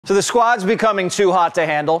So the squad's becoming too hot to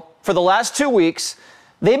handle. For the last 2 weeks,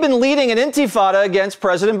 they've been leading an intifada against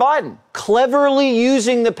President Biden, cleverly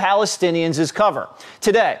using the Palestinians as cover.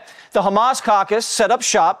 Today, the Hamas caucus set up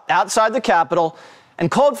shop outside the Capitol and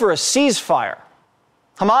called for a ceasefire.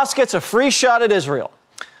 Hamas gets a free shot at Israel.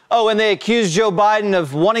 Oh, and they accused Joe Biden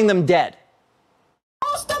of wanting them dead.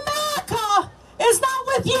 Most America is not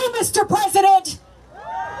with you, Mr. President.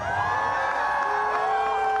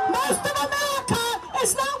 Most of America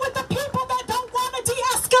is not with the people that don't want to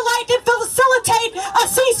de-escalate and facilitate a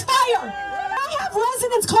ceasefire. I have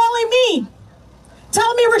residents calling me,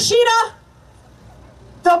 telling me, Rashida,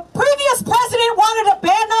 the previous president wanted to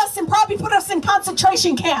ban us and probably put us in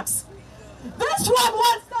concentration camps. This one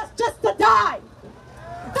wants us just to die.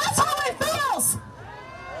 That's how it feels.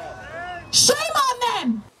 Shame on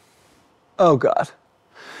them. Oh, God.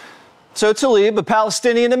 So Tlaib, a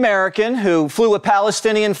Palestinian American who flew a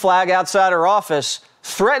Palestinian flag outside her office,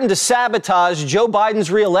 threatened to sabotage Joe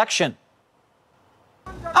Biden's re-election.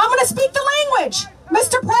 I'm going to speak the language.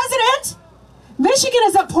 Mr. President, Michigan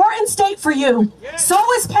is an important state for you. So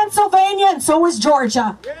is Pennsylvania and so is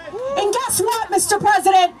Georgia. And guess what, Mr.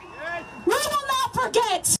 President? We will not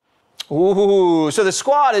forget. Ooh, so the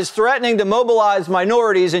squad is threatening to mobilize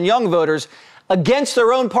minorities and young voters against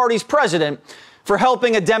their own party's president for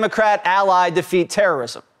helping a Democrat ally defeat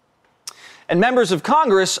terrorism. And members of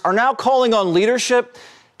Congress are now calling on leadership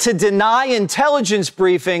to deny intelligence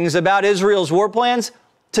briefings about Israel's war plans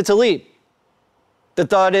to Tlaib. The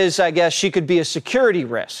thought is, I guess, she could be a security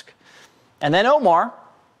risk. And then Omar,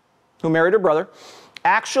 who married her brother,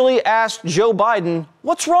 actually asked Joe Biden,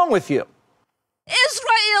 "What's wrong with you?"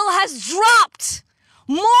 Israel has dropped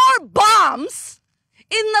more bombs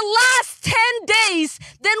in the last 10 days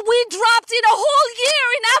than we dropped in a whole year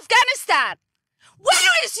in Afghanistan.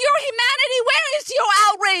 Where is your humanity? Where is your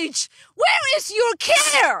outrage? Where is your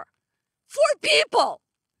care for people?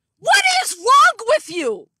 What is wrong with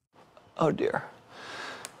you? Oh, dear.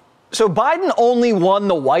 So Biden only won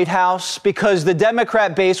the White House because the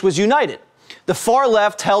Democrat base was united. The far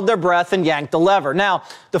left held their breath and yanked the lever. Now,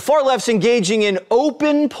 the far left's engaging in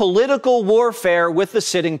open political warfare with the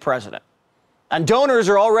sitting president. And donors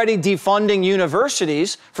are already defunding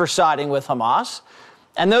universities for siding with Hamas.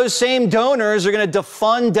 And those same donors are going to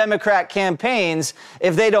defund Democrat campaigns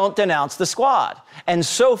if they don't denounce the squad. And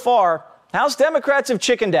so far, House Democrats have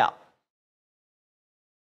chickened out.